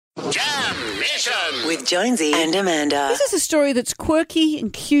Mission with Jonesy and Amanda. This is a story that's quirky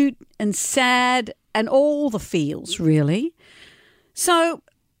and cute and sad and all the feels, really. So,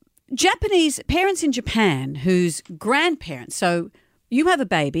 Japanese parents in Japan whose grandparents, so you have a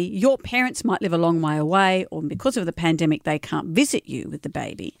baby, your parents might live a long way away, or because of the pandemic, they can't visit you with the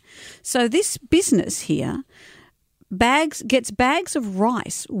baby. So this business here gets bags of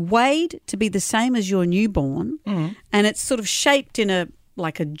rice weighed to be the same as your newborn, and it's sort of shaped in a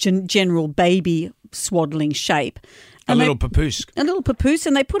general baby swaddling shape. A little papoose. A little papoose,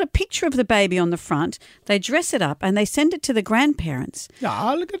 and they put a picture of the baby on the front. They dress it up and they send it to the grandparents.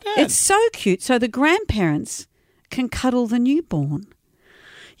 Ah, look at that. It's so cute. So the grandparents can cuddle the newborn.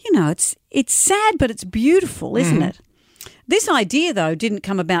 You know, it's sad, but it's beautiful, isn't it? This idea, though, didn't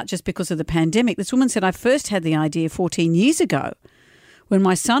come about just because of the pandemic. This woman said, I first had the idea 14 years ago when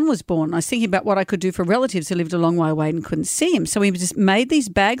my son was born. I was thinking about what I could do for relatives who lived a long way away and couldn't see him. So we just made these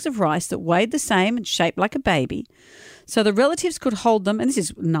bags of rice that weighed the same and shaped like a baby, so the relatives could hold them, and this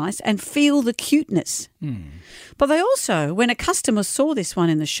is nice, and feel the cuteness. But they also, when a customer saw this one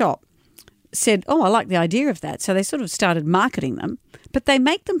in the shop, said, oh, I like the idea of that. So they sort of started marketing them. But they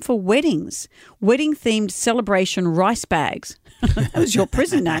make them for weddings, wedding-themed celebration rice bags. That was your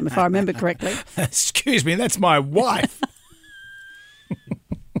prison name, if I remember correctly. Excuse me, that's my wife.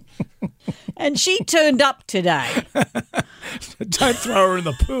 And she turned up today. Don't throw her in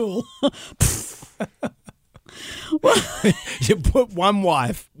the pool. You put one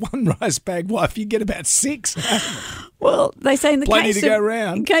rice bag wife, you get about 6. Well, they say in Plenty to go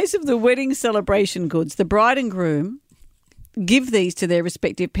round. In case of the wedding celebration goods, the bride and groom give these to their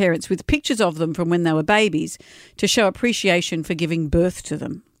respective parents with pictures of them from when they were babies to show appreciation for giving birth to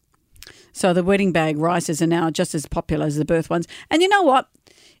them. So the wedding bag rices are now just as popular as the birth ones. And you know what?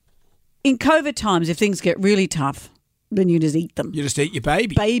 In COVID times, if things get really tough, then you just eat them. You just eat your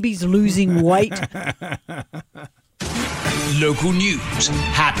baby. Babies losing weight. Local news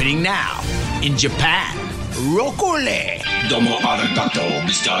happening now in Japan. Rokole. Domo arigato,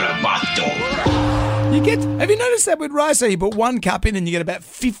 Mr. Roboto. Have you noticed that with rice? You put 1 cup in and you get about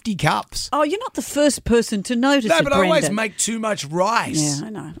 50 cups. Oh, you're not the first person to notice it, No, but I always Brendan. make too much rice.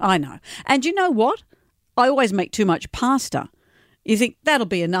 Yeah, I know. And you know what? I always make too much pasta. You think that'll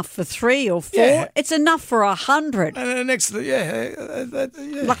be enough for 3 or 4? Yeah. It's enough for 100. And then next to the,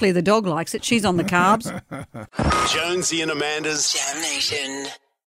 yeah. Luckily, the dog likes it. She's on the carbs. Jonesy and Amanda's Jam Nation.